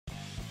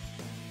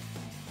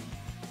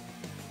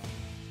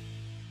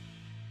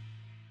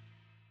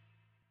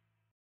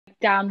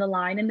down the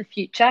line in the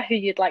future who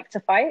you'd like to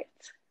fight?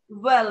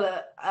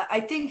 Well,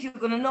 I think you're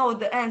gonna know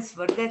the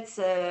answer. That's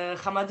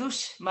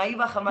Hamadouche, Marija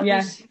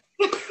Yeah. Hamadouche.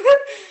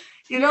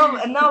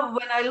 And now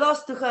when I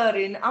lost to her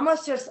in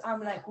amateurs,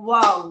 I'm like,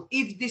 wow,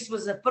 if this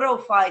was a pro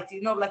fight,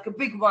 like a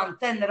big one,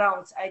 10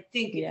 rounds, I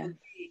think it would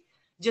be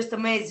just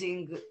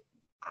amazing,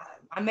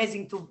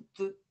 amazing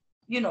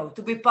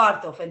to be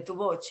part of and to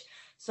watch.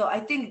 So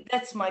I think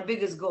that's my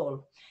biggest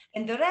goal.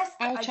 And the rest,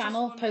 Our I just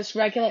channel want to. posts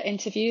regular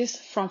interviews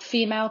from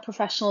female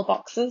professional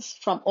boxers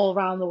from all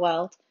around the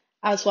world,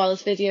 as well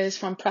as videos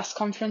from press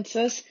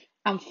conferences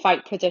and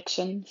fight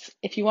predictions.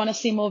 If you want to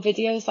see more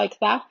videos like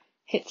that,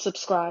 hit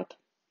subscribe.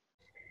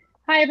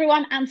 Hi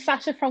everyone, I'm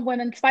Sasha from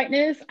Women's Fight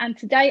News, and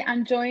today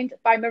I'm joined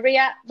by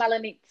Marija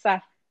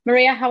Malenica.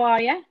 Marija, how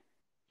are you?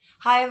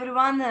 Hi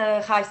everyone.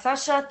 Hi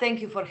Sasha.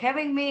 Thank you for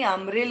having me.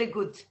 I'm really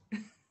good.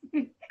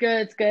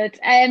 Good, good.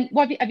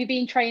 What have you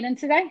been training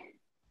today?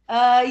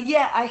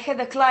 Yeah, I had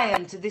a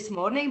client this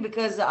morning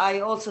because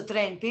I also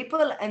train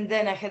people, and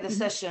then I had a Mhm.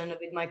 session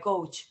with my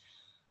coach,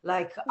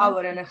 like Yeah.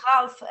 hour and a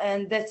half,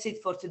 and that's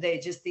it for today.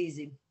 Just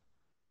easy.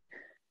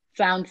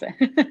 Sounds it.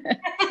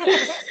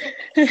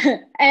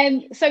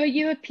 So are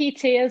you a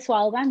PT as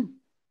well then?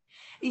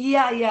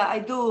 Yeah, I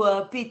do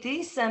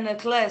PTs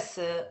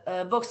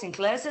and boxing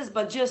classes,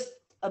 but just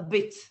a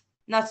bit,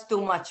 not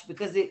too much,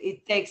 because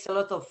it takes a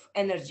lot of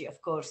energy,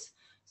 of course.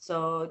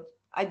 So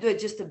I do it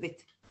just a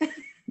bit.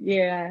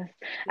 Yeah.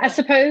 I Yeah.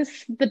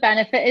 suppose the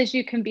benefit is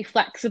you can be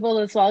flexible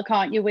as well,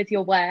 can't you, with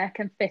your work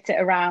and fit it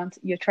around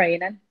your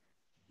training?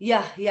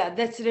 Yeah,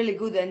 that's really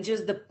good. And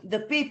just the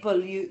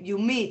people you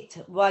meet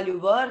while you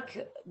work,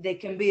 they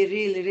can be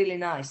really, really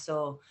nice.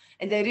 So,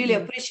 and they really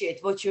Mm.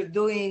 appreciate what you're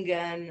doing,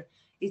 and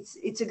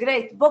it's a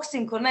great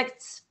boxing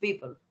connects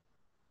people.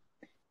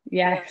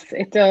 Yeah, Yes,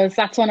 it does.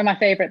 That's one of my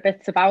favorite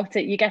bits about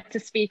it. You get to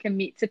speak and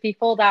meet to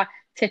people that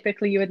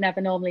typically you would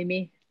never normally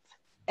meet.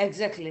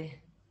 exactly.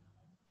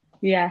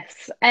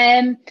 Yes.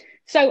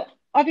 So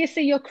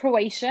obviously you're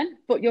Croatian,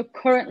 but you're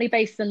currently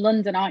based in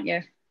London, aren't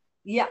you?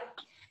 Yeah.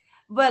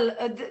 Well,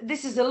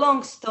 this is a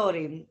long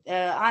story.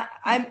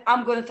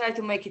 I'm going to try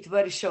to make it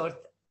very short.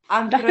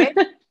 I'm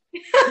Croatian.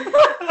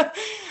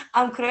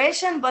 I'm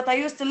Croatian, but I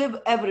used to live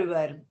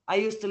everywhere. I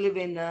used to live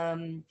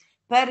in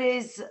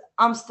Paris,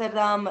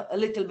 Amsterdam, a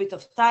little bit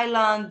of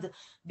Thailand,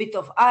 bit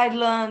of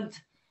Ireland,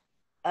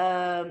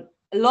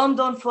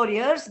 London for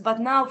years. But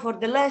now, for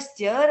the last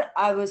year,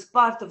 I was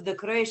part of the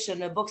Croatian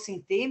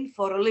boxing team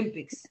for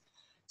Olympics.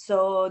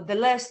 So the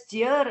last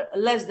year,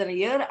 less than a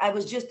year, I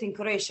was just in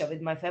Croatia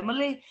with my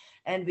family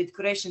and with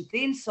Croatian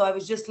team. So I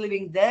was just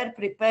living there,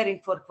 preparing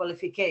for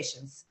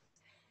qualifications,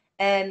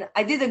 and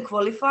I didn't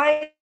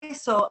qualify,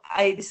 so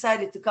I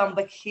decided to come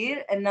back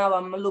here, and now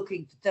I'm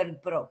looking to turn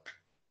pro.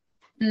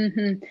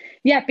 hmm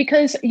Yeah,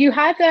 because you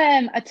had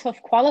a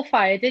tough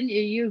qualifier, didn't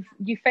you?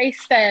 You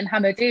faced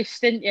Hamadouche,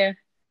 didn't you?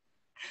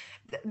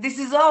 This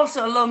is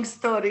also a long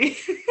story.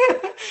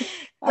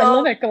 I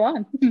love So it. Go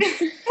on.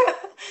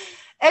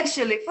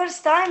 actually,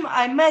 first time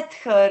I met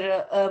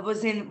her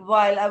was in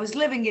while I was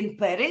living in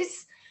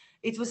Paris.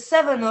 It was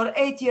 7 or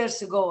 8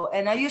 years ago,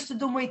 and I used to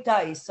do Muay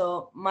Thai,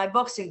 so my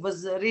boxing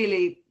was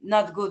really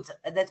not good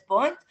at that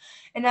point.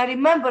 And I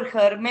remember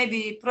her,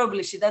 maybe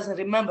probably she doesn't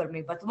remember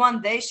me, but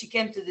one day she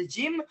came to the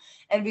gym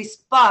and we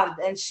sparred,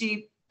 and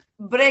she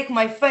break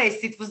my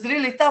face. It was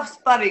really tough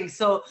sparring,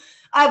 so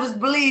I was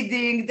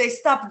bleeding. They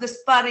stopped the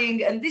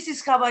sparring, and this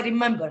is how I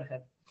remember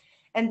her.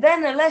 And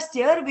then last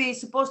year we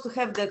supposed to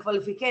have the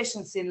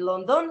qualifications in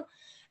London,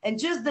 and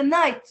just the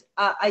night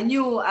I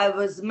knew I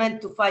was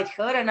meant to fight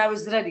her, and I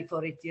was ready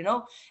for it.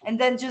 And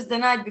then just the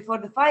night before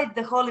the fight,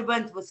 the whole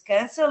event was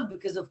cancelled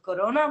because of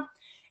Corona,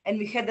 and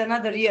we had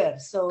another year.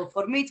 So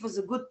for me, it was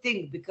a good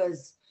thing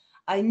because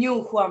I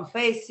knew who I'm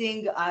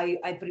facing.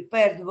 I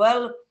prepared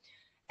well,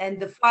 and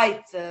the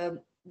fight.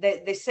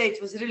 They say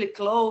it was really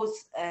close,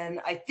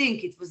 and I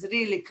think it was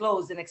really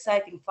close and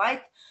exciting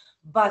fight,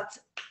 but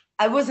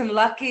I wasn't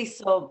lucky,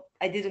 so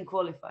I didn't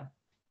qualify.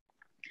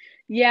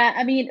 Yeah,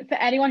 I mean, for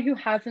anyone who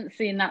hasn't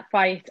seen that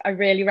fight, I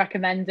really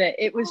recommend it.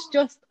 It was Oh,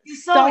 just you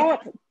saw it?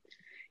 start.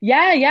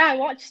 Yeah, I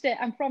watched it,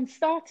 and from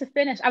start to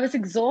finish, I was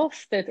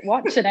exhausted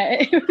watching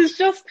it. It was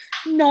just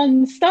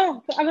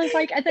non-stop. I was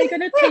like, are they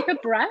going to take a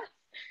breath?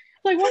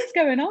 Like, what's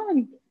going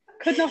on?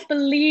 Could not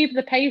believe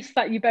the pace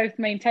that you both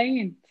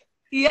maintained.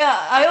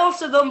 Yeah, I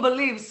also don't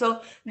believe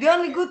so. The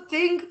only good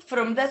thing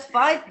from that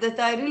fight that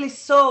I really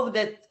saw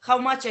that how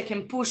much I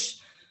can push.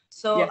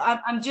 So Yeah.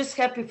 I'm just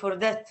happy for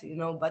that.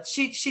 But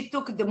she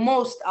took the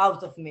most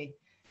out of me.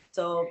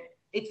 So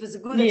it was a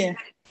good Yeah.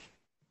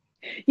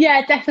 experience.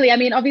 Yeah, definitely. I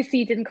mean, obviously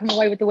you didn't come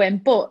away with the win,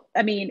 but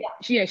I mean,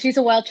 Yeah, she's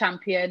a world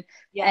champion.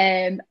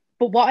 yeah, Um,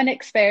 but what an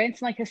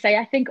experience. Like I say,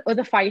 I think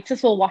other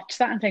fighters will watch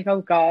that and think,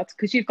 oh God,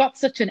 because you've got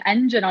such an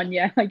engine on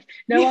you. Like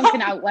no one yeah,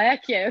 can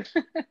outwork you.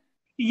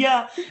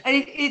 yeah. And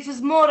it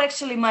was more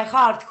actually my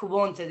heart who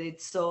wanted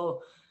it.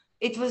 So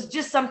it was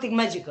just something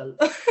magical.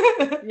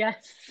 Yes.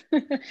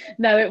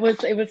 No, it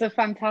was a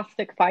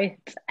fantastic fight.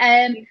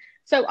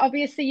 So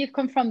obviously you've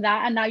come from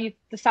that and now you've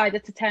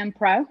decided to turn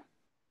pro.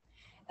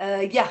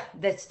 Yeah,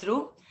 that's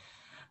true.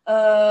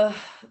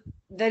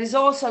 There is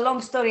also a long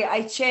story.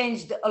 I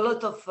changed a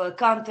lot of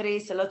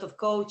countries, a lot of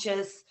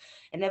coaches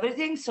and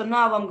everything. So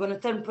now I'm going to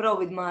turn pro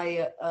with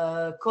my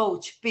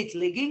coach, Pete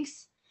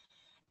Liggins.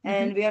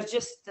 And we are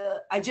just,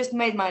 I just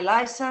made my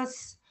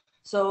license.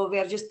 So we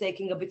are just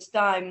taking a bit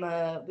time.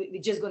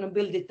 We're just going to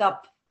build it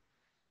up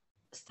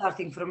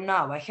starting from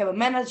now. I have a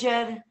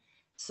manager,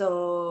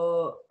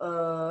 so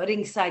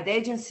ringside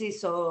agency.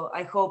 So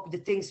I hope the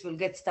things will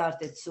get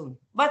started soon.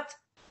 But,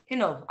 you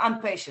know,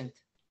 I'm patient.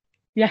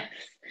 Yes,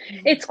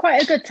 it's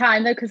quite a good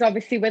time though, because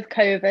obviously with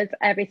COVID,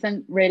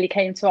 everything really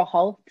came to a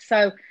halt.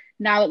 So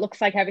now it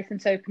looks like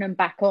everything's opening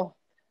back up.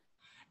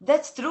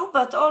 That's true,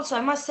 but also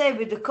I must say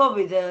with the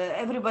COVID,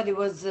 everybody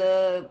was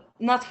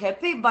not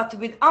happy. But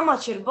with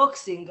amateur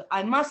boxing,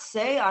 I must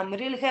say I'm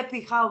really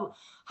happy how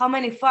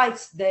many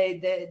fights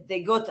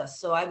they got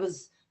us. So I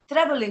was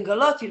traveling a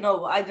lot, you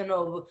know. I don't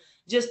know,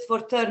 just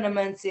for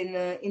tournaments in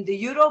the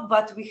Europe,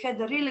 but we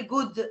had a really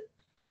good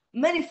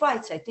many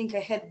fights. I think I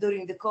had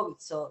during the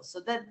COVID, so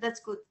that's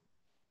good.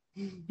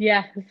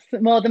 Yeah,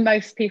 more than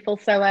most people.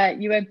 So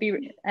you won't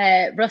be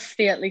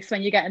rusty at least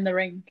when you get in the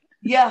ring.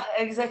 Yeah,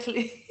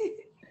 exactly.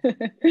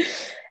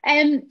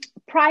 Um,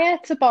 Prior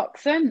to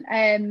boxing,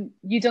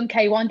 you done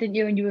K1, didn't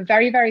you? And you were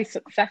very, very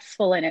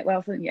successful in it,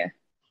 wasn't you?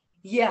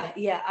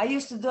 Yeah. I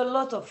used to do a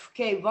lot of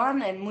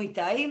K1 and Muay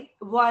Thai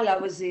while I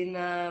was in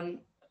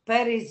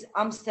Paris,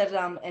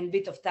 Amsterdam, and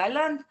bit of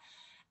Thailand.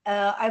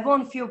 I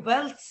won few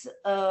belts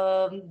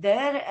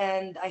there,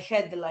 and I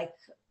had like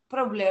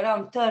probably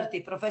around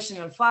 30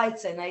 professional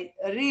fights, and I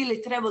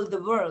really traveled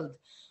the world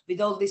with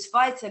all these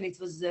fights, and it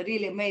was a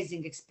really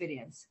amazing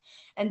experience.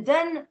 And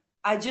then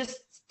I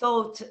just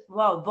thought,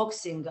 wow,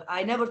 boxing.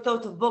 I never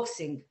thought of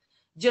boxing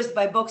just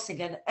by boxing.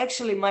 And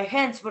actually my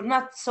hands were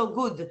not so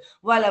good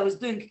while I was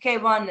doing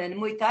K1 and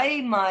Muay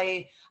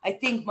Thai. I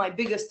think my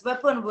biggest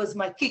weapon was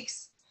my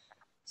kicks.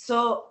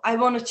 So I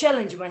want to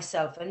challenge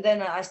myself. And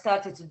then I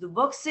started to do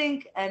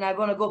boxing, and I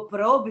want to go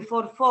pro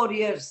before 4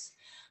 years.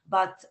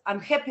 But I'm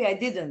happy I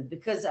didn't,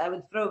 because I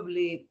would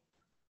probably,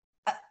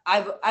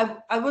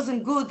 I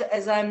wasn't good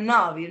as I'm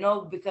now, you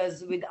know,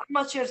 because with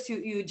amateurs,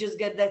 you just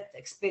get that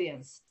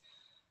experience.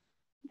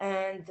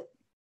 And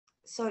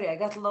sorry, I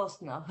got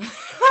lost now.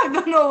 I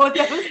don't know what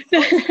I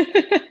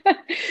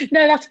was.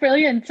 No, that's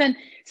brilliant. And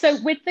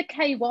so with the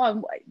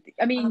K1,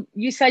 I mean,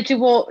 you said you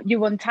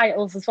won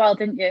titles as well,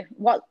 didn't you?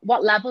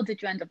 What level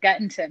did you end up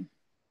getting to?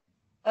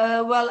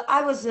 Well,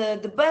 I was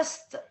the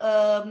best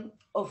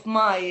of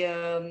my,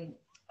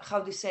 how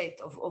do you say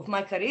it, of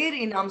my career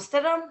in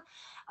Amsterdam.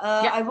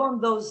 Yeah. I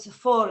won those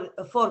four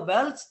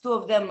belts. Two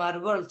of them are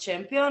world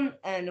champion,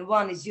 and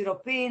one is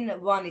European,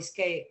 one is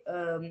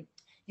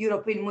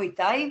European Muay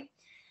Thai.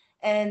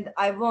 And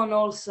I won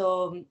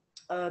also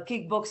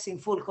kickboxing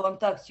full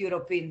contact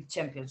European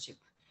championship.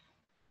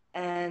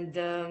 And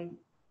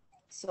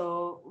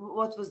so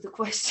what was the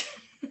question?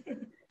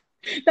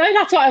 No,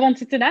 that's what I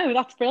wanted to know.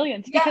 That's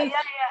brilliant because Yeah.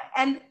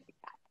 And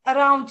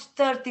around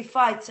 30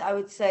 fights, I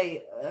would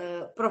say,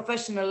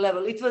 professional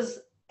level. It was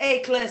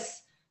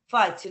A-class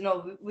fights, you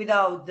know,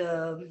 without,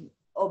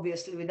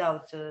 obviously,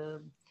 without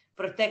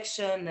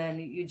protection, and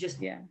you just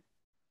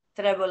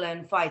travel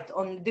and fight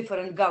on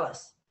different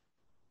galas.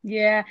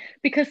 Yeah,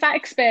 because that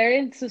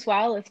experience as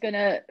well is going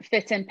to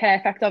fit in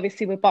perfect,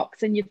 obviously, with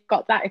boxing. You've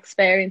got that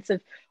experience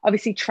of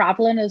obviously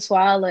traveling as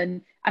well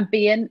and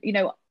being, you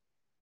know,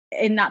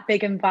 in that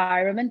big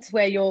environment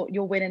where you're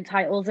winning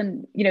titles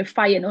and, you know,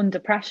 fighting under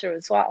pressure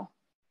as well.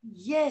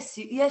 Yes,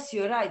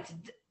 you're right.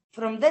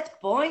 From that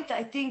point,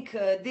 I think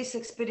this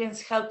experience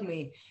helped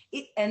me,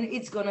 and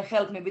it's gonna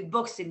help me with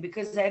boxing,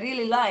 because I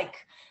really like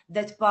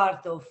that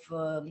part of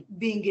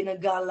being in a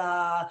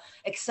gala,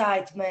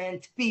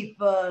 excitement,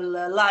 people,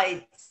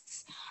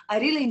 lights. I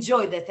really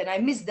enjoy that, and I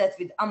miss that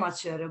with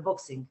amateur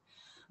boxing.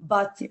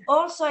 But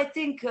also, I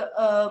think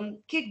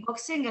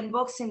kickboxing and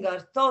boxing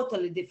are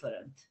totally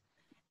different.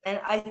 And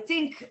I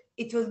think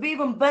it would be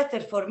even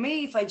better for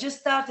me if I just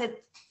started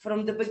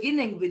from the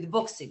beginning with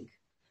boxing,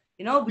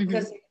 you know,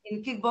 because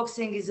in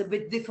kickboxing is a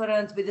bit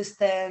different with the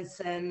stance,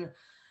 and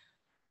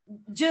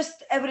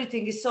just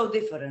everything is so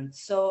different.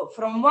 So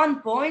from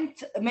one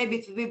point, maybe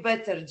it would be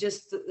better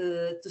just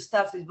to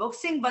start with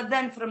boxing, but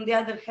then from the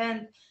other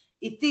hand,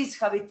 it is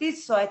how it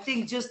is. So I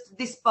think just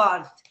this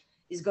part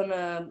is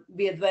gonna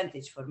be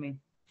advantage for me.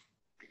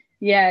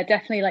 Yeah,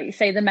 definitely. Like you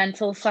say, the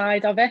mental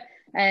side of it,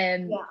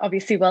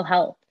 obviously will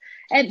help.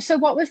 And so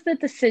what was the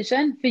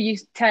decision for you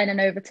turning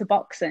over to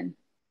boxing?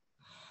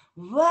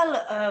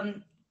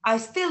 Well, I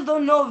still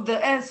don't know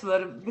the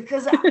answer,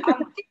 because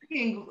I'm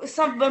thinking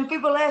when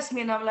people ask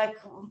me, and I'm like,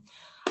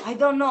 I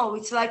don't know.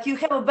 It's like you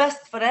have a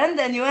best friend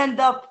and you end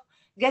up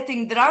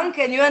getting drunk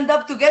and you end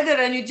up together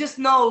and you just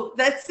know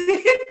that's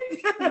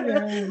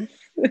it.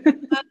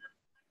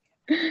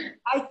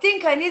 I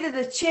think I needed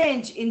a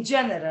change in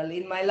general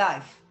in my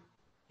life,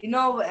 you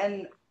know,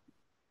 and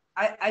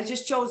I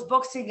just chose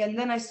boxing, and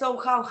then I saw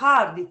how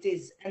hard it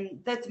is,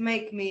 and that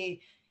made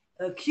me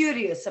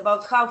curious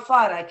about how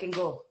far I can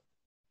go.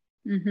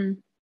 And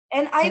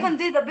I even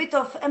did a bit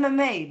of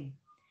MMA.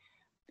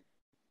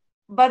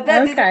 but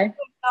that didn't Okay.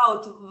 work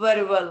out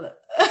very well.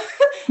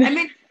 I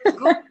mean, it was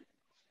good.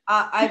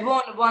 I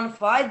won one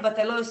fight, but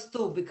I lost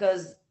two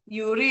because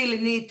you really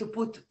need to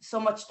put so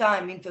much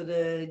time into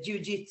the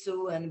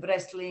jiu-jitsu and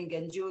wrestling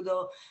and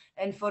judo.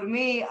 And for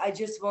me, I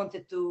just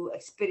wanted to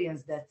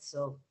experience that.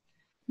 So,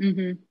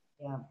 Hmm.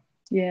 yeah.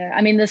 Yeah.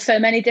 I mean, there's so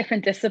many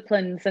different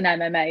disciplines in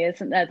MMA,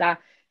 isn't there,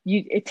 that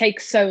it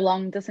takes so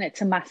long, doesn't it,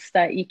 to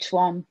master each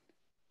one?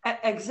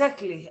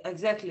 Exactly,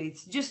 exactly.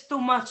 It's just too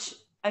much.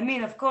 I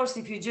mean, of course,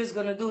 if you're just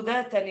gonna do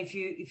that, and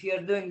if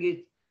you're doing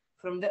it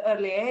from the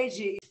early age,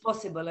 it's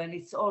possible, and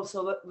it's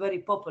also very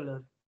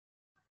popular.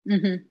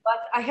 Hmm.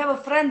 But I have a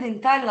friend in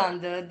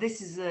Thailand.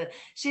 This is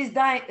she's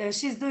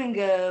doing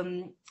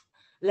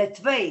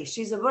Letvei.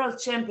 She's a world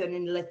champion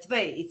in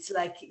Letvei. It's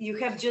like you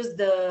have just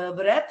the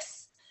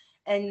reps,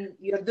 and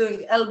you're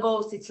doing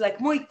elbows. It's like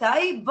Muay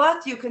Thai,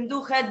 but you can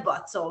do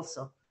headbutts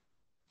also.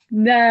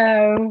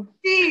 No.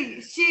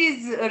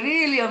 She's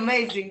really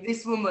amazing.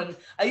 This woman.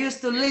 I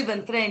used to live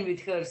and train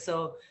with her,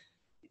 so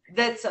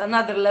that's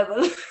another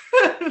level.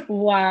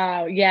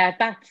 Wow. Yeah,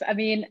 I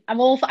mean, I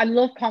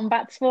love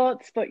combat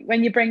sports, but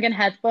when you bring in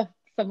headbutts,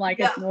 I'm like,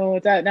 Yeah, oh,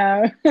 don't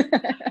know.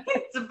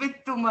 it's a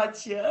bit too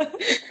much. Yeah.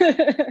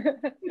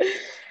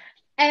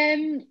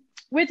 Um,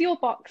 with your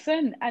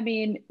boxing, I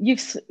mean,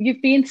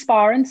 you've been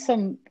sparring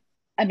some,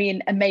 I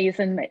mean,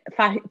 amazing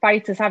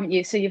fighters, haven't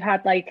you? So you've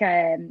had like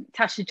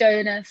Tasha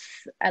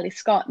Jonas, Ellie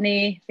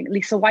Scotney, I think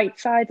Lisa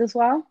Whiteside as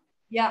well.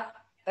 Yeah,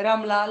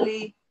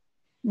 Ramlali.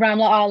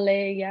 Ramla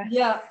Ali, yes.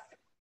 Yeah.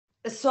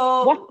 What?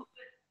 So,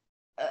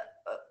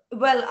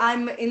 well,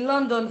 I'm in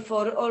London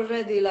for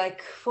already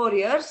like 4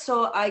 years,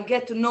 so I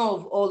get to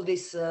know all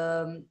these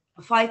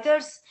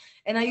fighters,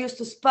 and I used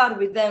to spar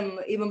with them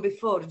even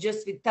before,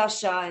 just with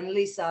Tasha and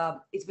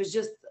Lisa. It was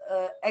just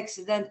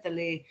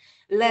accidentally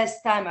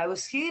last time I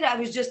was here. I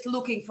was just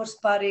looking for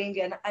sparring,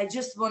 and I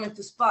just wanted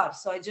to spar,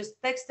 so I just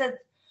texted,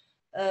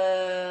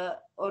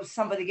 or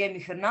somebody gave me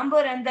her number,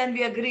 and then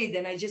we agreed,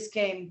 and I just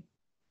came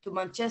to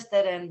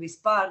Manchester and we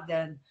sparred.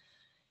 And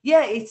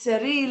yeah, it's a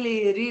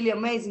really, really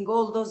amazing.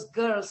 All those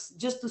girls,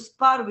 just to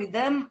spar with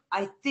them,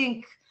 I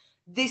think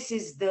this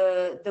is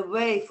the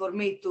way for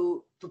me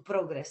to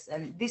progress,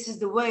 and this is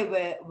the way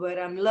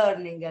where I'm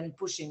learning and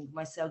pushing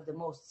myself the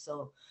most.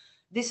 So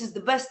this is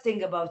the best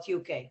thing about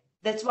UK.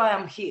 That's why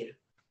I'm here.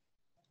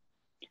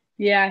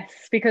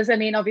 Yes, because I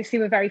mean, obviously,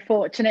 we're very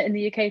fortunate in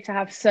the UK to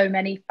have so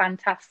many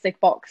fantastic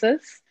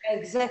boxers.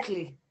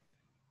 Exactly.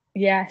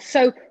 Yeah.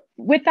 So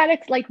with that,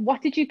 it's like,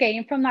 what did you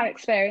gain from that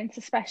experience,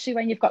 especially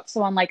when you've got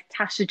someone like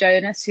Tasha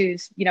Jonas,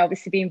 who's,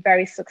 obviously been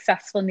very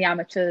successful in the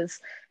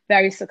amateurs,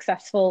 very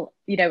successful,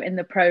 in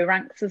the pro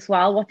ranks as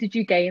well. What did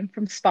you gain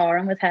from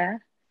sparring with her?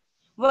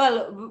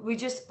 Well, we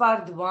just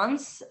sparred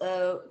once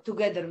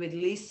together with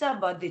Lisa,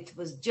 but it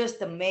was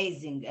just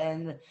amazing.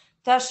 And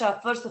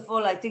Tasha, first of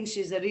all, I think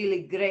she's a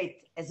really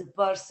great as a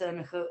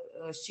person.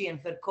 She and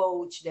her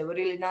coach, they were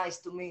really nice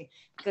to me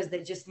because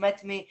they just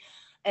met me.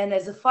 And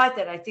as a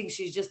fighter, I think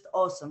she's just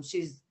awesome.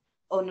 She's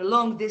on a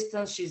long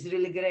distance, she's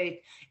really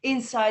great.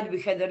 Inside, we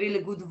had a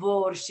really good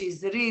war.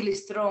 She's really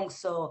strong.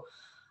 So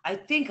I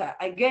think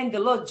I gained a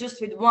lot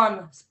just with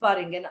one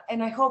sparring,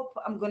 and I hope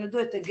I'm gonna do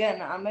it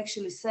again. I'm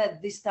actually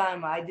sad this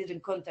time I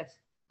didn't contact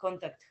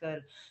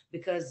her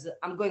because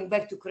I'm going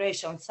back to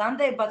Croatia on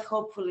Sunday. But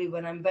hopefully,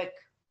 when I'm back,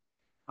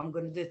 I'm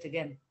gonna do it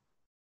again.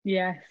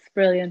 Yes,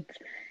 brilliant.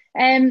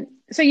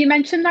 So you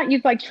mentioned that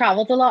you've like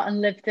traveled a lot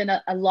and lived in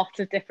a lot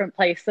of different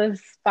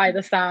places by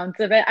the sounds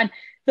of it, and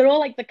they're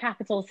all like the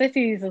capital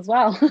cities as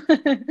well.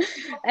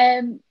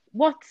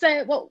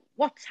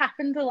 What's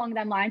happened along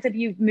them lines? Have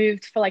you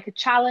moved for like a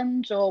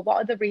challenge, or what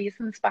are the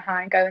reasons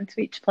behind going to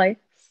each place?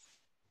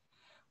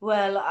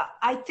 Well,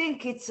 I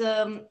think it's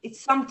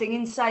something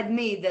inside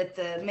me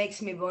that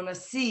makes me wanna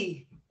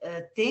see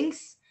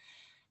things,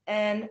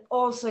 and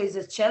also is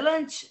a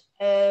challenge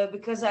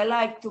because I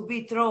like to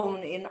be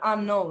thrown in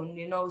unknown,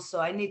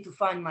 so I need to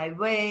find my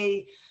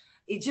way.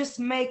 It's just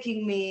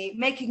making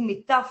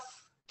me tough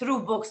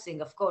through boxing.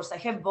 Of course, I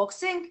have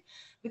boxing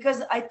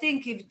because I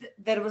think if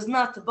there was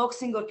not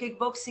boxing or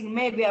kickboxing,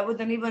 maybe I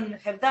wouldn't even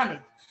have done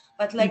it.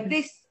 But like Hmm.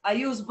 this, I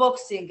use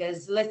boxing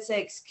as, let's say,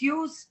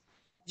 excuse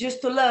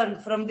just to learn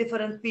from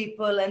different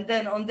people, and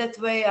then on that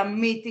way I'm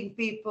meeting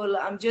people.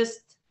 I'm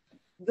just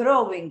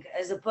growing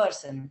as a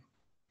person.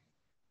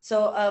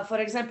 So, for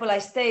example, I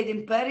stayed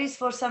in Paris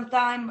for some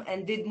time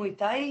and did Muay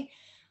Thai,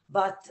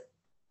 but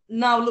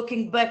now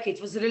looking back,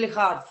 it was really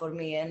hard for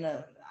me, and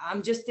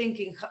I'm just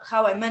thinking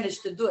how I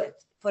managed to do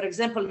it. For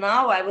example,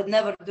 now I would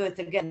never do it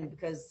again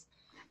because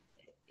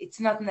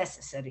it's not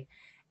necessary.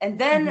 And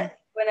then Hmm.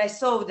 when I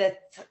saw that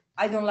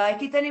I don't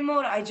like it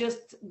anymore, I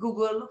just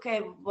Google, okay,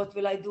 what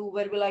will I do?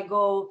 Where will I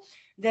go?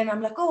 Then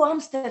I'm like, oh,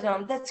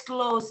 Amsterdam, that's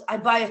close. I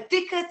buy a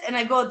ticket and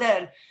I go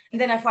there.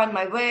 And then I find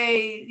my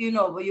way,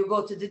 where you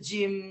go to the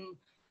gym,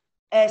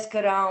 ask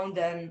around,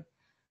 and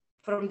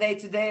from day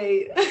to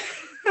day.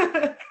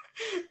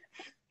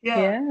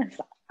 Yeah. Yes,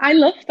 I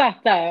love that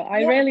though. I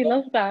Yeah. really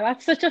love that.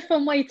 That's such a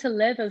fun way to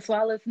live as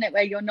well, isn't it?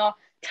 Where you're not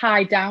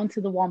tied down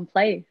to the one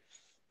place.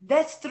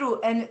 That's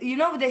true. And you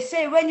know, they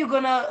say, when you're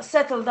gonna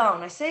settle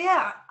down? I say,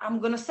 yeah, I'm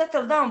gonna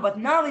settle down, but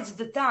now it's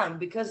the time,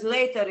 because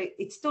later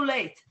it's too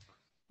late.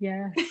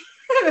 Yeah.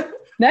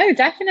 No,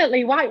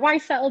 definitely. Why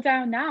settle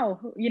down now?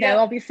 You know, Yeah.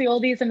 obviously all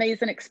these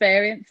amazing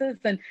experiences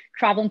and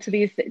traveling to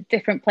these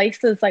different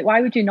places. Like,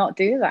 why would you not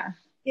do that?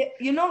 Yeah,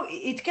 you know,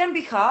 it can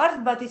be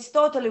hard, but it's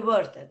totally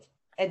worth it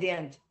at the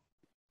end.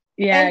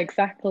 Yeah, And you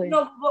exactly.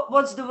 know,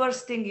 what's the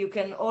worst thing? You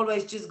can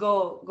always just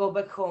go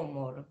back home,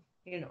 or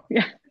you know.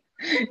 Yeah.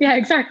 Yeah,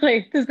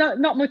 exactly. There's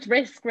not much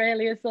risk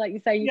really. It's like you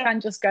say, you Yeah.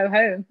 can just go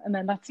home and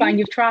then that's fine.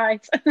 You've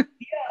tried.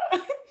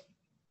 Yeah.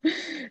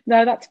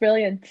 No, that's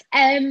brilliant.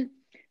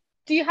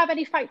 Do you have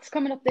any fights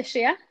coming up this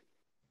year?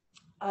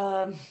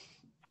 Um, we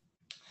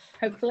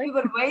Hopefully.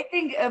 were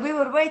waiting. We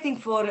were waiting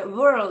for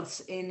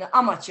worlds in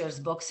amateurs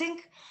boxing,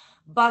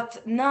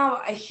 but now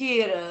I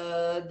hear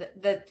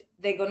that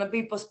they're gonna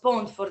be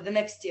postponed for the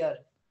next year.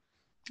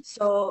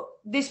 So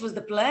this was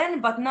the plan,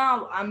 but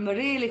now I'm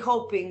really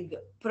hoping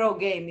pro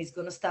game is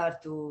gonna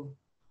start to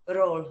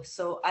roll.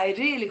 So I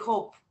really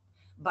hope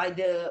by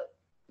the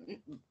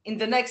in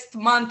the next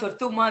month or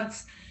 2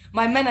 months,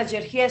 my manager,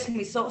 he asked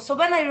me, so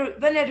when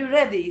are you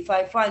ready? If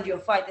I find your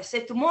fight, I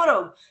said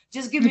tomorrow.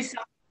 Just give me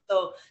some.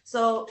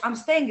 So I'm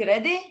staying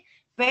ready,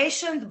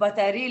 patient, but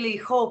I really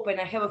hope and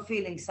I have a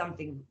feeling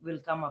something will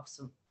come up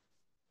soon.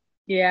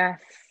 Yes,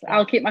 Yeah.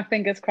 I'll keep my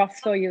fingers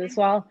crossed for you as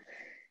well.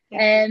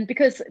 Thank you.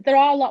 Because there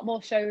are a lot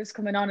more shows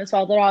coming on as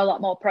well. There are a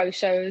lot more pro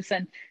shows,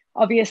 and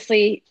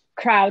obviously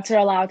crowds are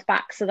allowed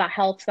back, so that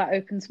helps. That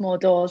opens more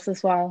doors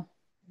as well.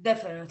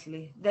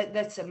 Definitely.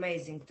 That's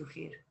amazing to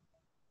hear.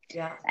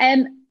 Yeah.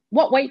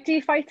 What weight do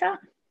you fight at?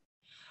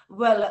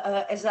 Well,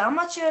 as an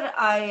amateur,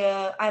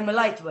 I'm a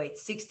lightweight,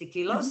 60 Hmm.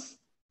 kilos.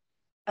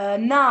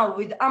 Now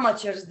with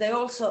amateurs, they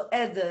also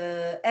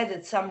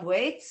added some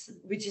weights,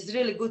 which is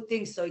really good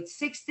thing. So it's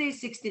 60,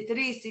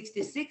 63,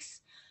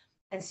 66,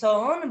 and so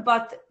on.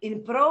 But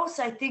in pros,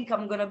 I think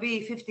I'm gonna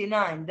be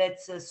 59.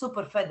 That's a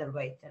super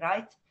featherweight,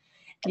 right?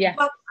 Yeah,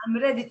 But I'm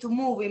ready to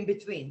move in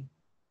between.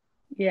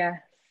 yeah.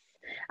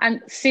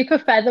 And super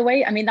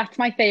featherweight, I mean, that's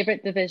my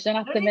favorite division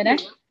at the Really?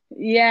 minute.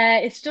 Yeah,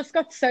 it's just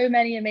got so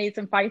many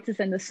amazing fighters,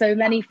 and there's so Yeah.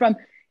 many from,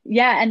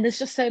 yeah, and there's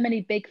just so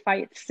many big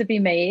fights to be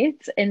made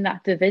in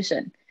that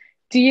division.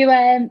 Do you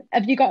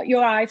have you got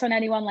your eyes on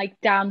anyone like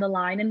down the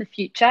line in the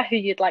future who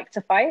you'd like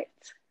to fight?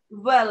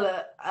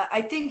 Well,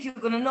 I think you're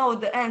gonna know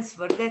the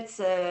answer. That's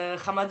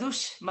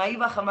Hamadouche,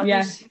 Maiva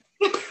Yeah. Hamadouche.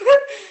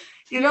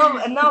 You know,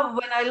 and now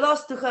when I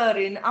lost to her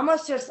in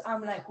amateurs,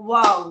 I'm like,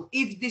 wow,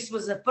 if this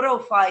was a pro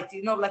fight,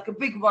 you know, like a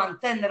big one,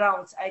 10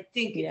 rounds, I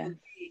think it Yeah.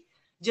 would be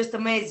just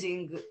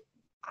amazing,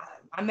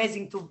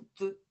 amazing to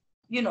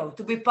you know,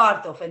 to be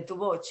part of and to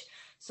watch.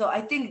 So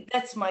I think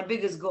that's my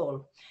biggest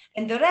goal.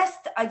 And the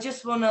rest, I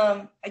just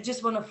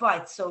wanna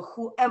fight. So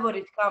whoever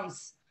it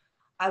comes,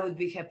 I would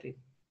be happy.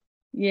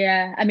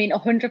 Yeah, I mean,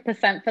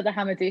 100% for the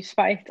Hamadouche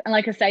fight. And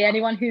like I say,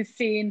 anyone who's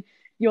seen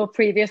your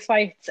previous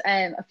fight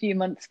a few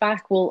months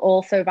back will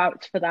also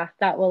vouch for that.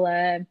 That will,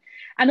 and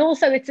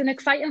also it's an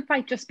exciting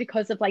fight just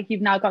because of like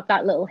you've now got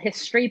that little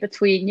history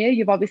between you.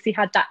 You've obviously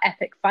had that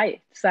epic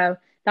fight, so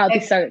that'll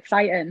be so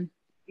exciting.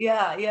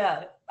 Yeah,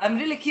 yeah. I'm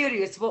really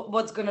curious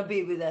what's gonna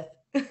be with that.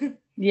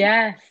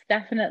 Yes,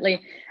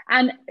 definitely.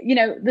 And you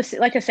know, this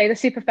like I say, the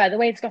super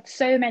featherweight's got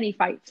so many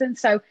fights, and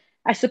so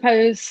I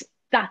suppose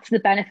that's the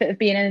benefit of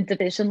being in a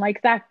division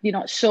like that. You're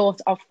not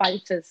short of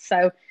fighters,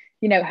 so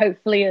you know,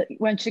 hopefully,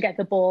 once you get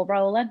the ball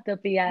rolling,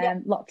 there'll be Yeah,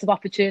 lots of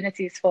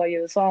opportunities for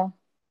you as well.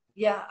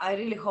 yeah, I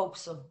really hope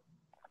so.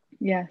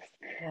 Yes.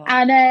 Yeah.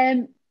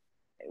 And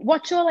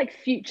what's your like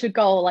future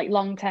goal, like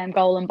long term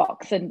goal in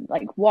boxing?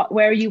 Like,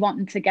 where are you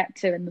wanting to get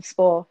to in the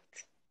sport?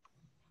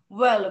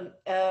 Well,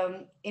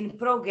 in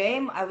pro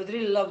game, I would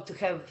really love to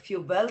have a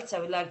few belts. I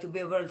would like to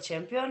be a world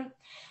champion,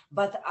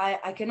 but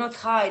I cannot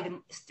hide.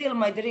 Still,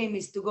 my dream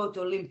is to go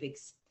to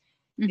Olympics.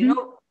 You Hmm.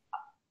 know,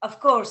 of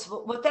course,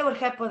 whatever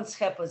happens,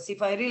 happens.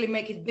 If I really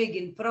make it big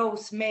in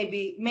pros,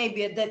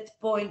 maybe at that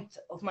point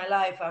of my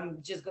life,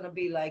 I'm just gonna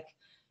be like,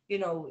 you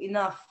know,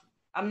 enough.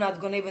 I'm not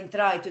gonna even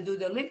try to do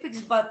the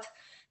Olympics. But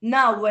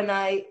now, when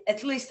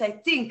at least I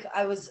think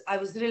I was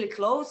really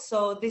close.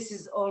 So this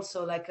is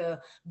also like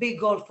a big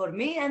goal for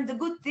me. And the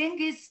good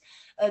thing is,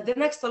 the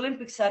next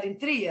Olympics are in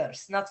 3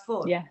 years, not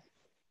four. Yeah.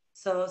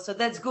 So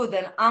that's good.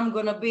 And I'm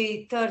gonna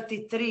be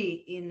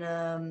 33 in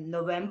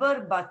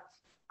November, but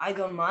I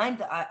don't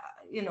mind.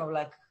 You know,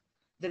 like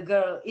the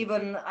girl,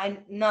 even I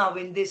now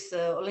in this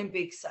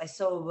Olympics, I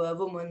saw a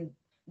woman.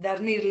 They're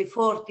nearly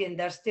 40 and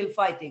they're still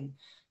fighting.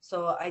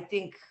 So I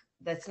think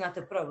that's not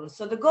a problem.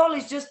 So the goal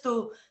is just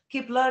to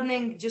keep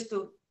learning, just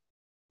to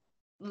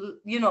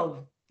you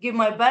know, give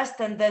my best,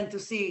 and then to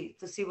see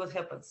what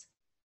happens.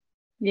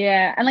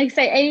 Yeah, and like you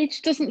say,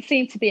 age doesn't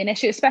seem to be an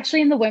issue,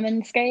 especially in the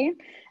women's game.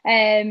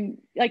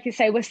 Like you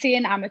say, we're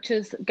seeing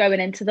amateurs going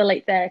into the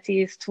late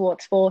 30s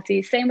towards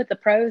 40s. Same with the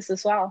pros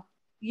as well.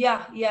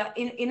 Yeah, yeah.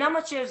 In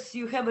amateurs,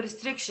 you have a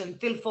restriction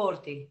till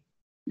 40.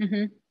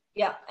 Hmm.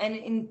 Yeah, and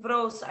in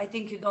pros, I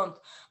think you don't.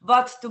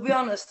 But to be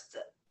honest,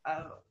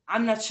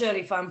 I'm not sure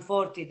if I'm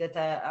 40 that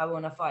I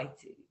want to fight.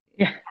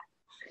 Yeah.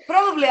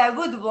 Probably I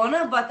would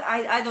wanna, but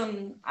I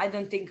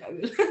don't think I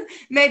will.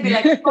 Maybe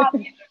like 5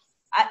 years.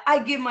 I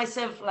give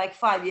myself like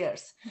 5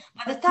 years.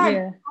 But the time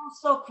Yeah.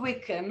 goes so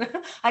quick, and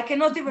I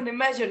cannot even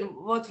imagine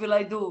what will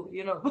I do,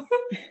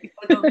 if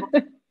I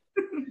don't.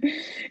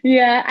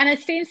 Yeah, and it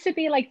seems to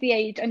be like the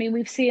age. I mean,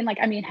 we've seen like,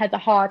 I mean, Heather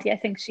Hardy, I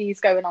think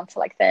she's going on to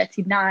like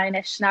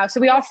 39-ish now.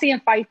 So we are seeing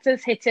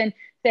fighters hitting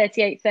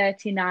 38,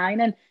 39.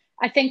 And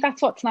I think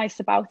that's what's nice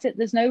about it.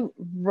 There's no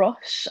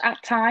rush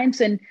at times.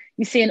 And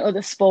you see in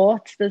other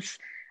sports, there's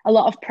a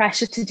lot of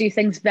pressure to do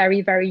things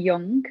very, very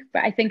young.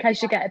 But I think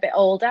as you get a bit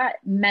older,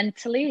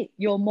 mentally,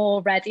 you're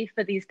more ready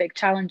for these big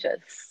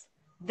challenges.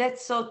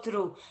 That's so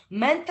true.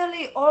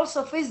 Mentally,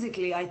 also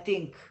physically, I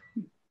think.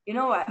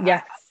 I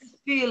Yes.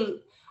 just feel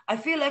I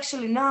feel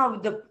actually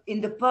now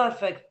in the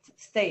perfect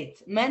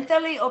state.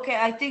 Mentally, okay,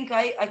 I think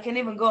I can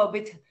even go a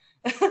bit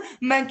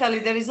mentally.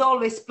 There is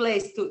always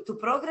place to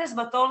progress,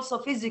 but also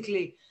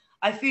physically,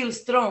 I feel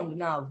strong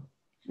now.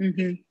 Hmm.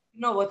 You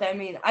know what I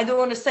mean? I don't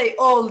want to say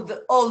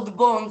old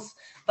bones,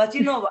 but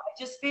I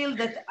just feel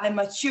that I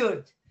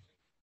matured.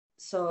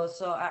 So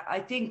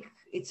I think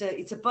it's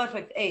a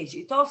perfect age.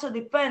 It also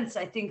depends,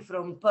 I think,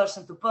 from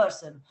person to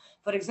person.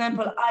 For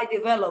example, I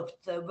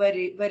developed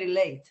very very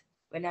late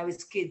when I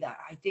was kid.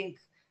 I think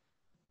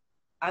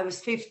I was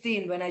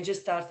 15 when I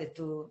just started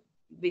to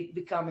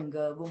becoming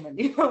a woman.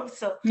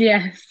 So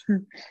Yes.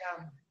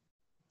 yeah.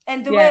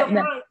 And the way Yeah. of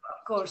No. life,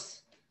 of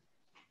course.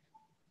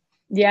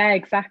 Yeah,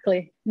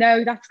 exactly.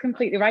 No, that's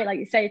completely right. Like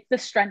you say, it's the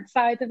strength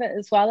side of it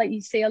as well. Like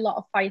you see a lot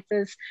of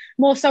fighters,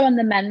 more so on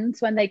the men's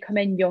when they come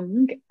in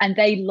young and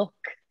they look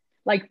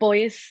like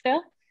boys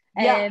still.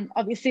 Yeah,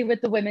 Obviously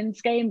with the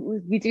women's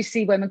game, we do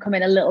see women come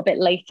in a little bit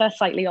later,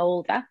 slightly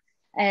older.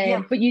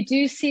 yeah. But you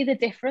do see the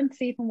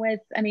difference even with,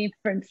 I mean,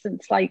 for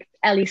instance, like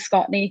Ellie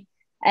Scotney,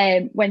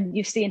 when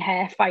you've seen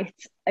her fight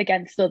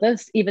against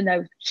others, even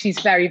though she's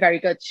very, very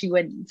good, she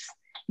wins,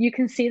 you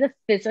can see the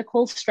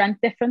physical strength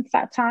difference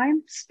at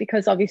times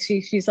because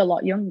obviously she's a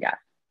lot younger.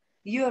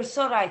 You're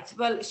so right.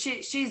 Well,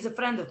 she's a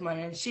friend of mine,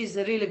 and she's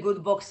a really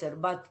good boxer.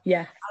 But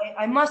Yeah.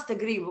 I must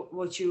agree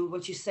what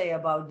you say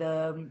about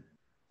the.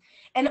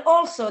 And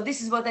also,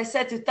 this is what I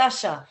said to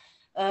Tasha.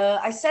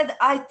 I said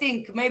I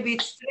think maybe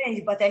it's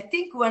strange, but I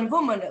think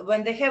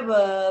when they have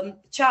a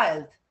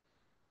child,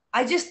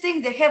 I just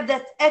think they have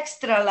that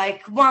extra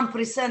like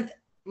 1%,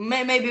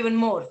 maybe even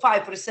more,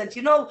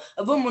 5%.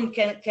 A woman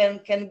can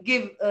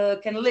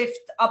lift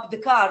up the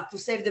car to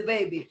save the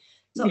baby.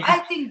 So Yeah. I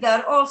think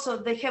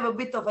they have a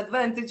bit of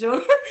advantage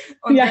on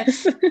that.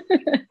 Yes.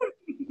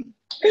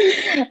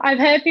 I've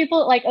heard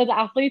people like other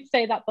athletes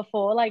say that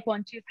before. Like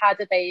once you've had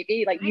a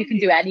baby, like you can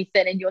Really, do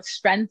anything and your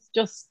strength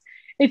just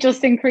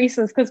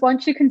increases because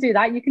once you can do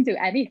that, you can do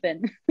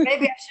anything.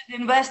 maybe I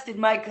should invest in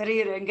my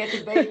career and get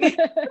a baby.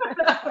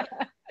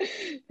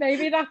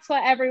 Maybe that's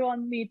what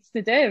everyone needs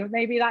to do.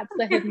 Maybe that's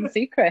the hidden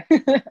secret.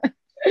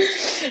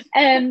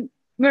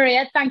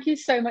 Marija, thank you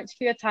so much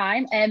for your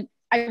time.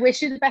 I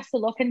wish you the best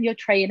of luck in your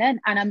training,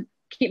 and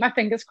keep my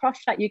fingers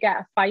crossed that you get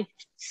a fight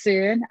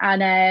soon.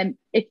 And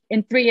if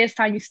in 3 years'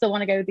 time you still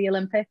want to go to the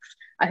Olympics,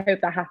 I hope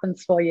that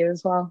happens for you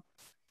as well.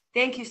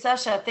 Thank you,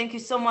 Sasha. Thank you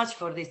so much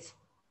for this.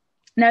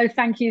 No,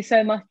 thank you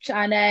so much.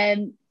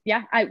 And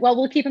yeah, well,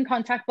 we'll keep in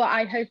contact. But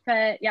I hope,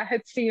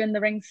 hope to see you in the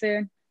ring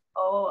soon.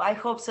 Oh, I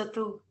hope so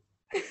too.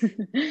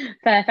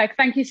 Perfect.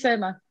 Thank you so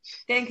much.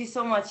 Thank you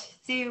so much.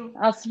 See you.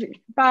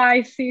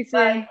 Bye. See you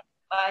Bye. soon.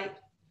 Bye.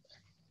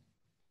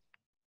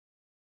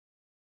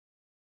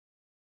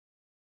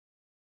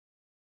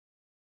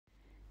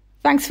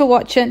 Thanks for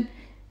watching.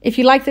 If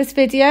you like this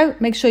video,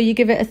 make sure you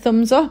give it a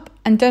thumbs up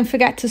and don't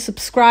forget to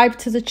subscribe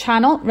to the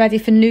channel, ready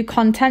for new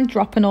content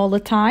dropping all the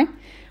time.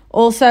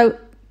 Also,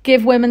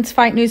 give Women's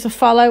Fight News a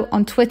follow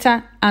on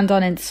Twitter and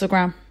on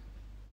Instagram.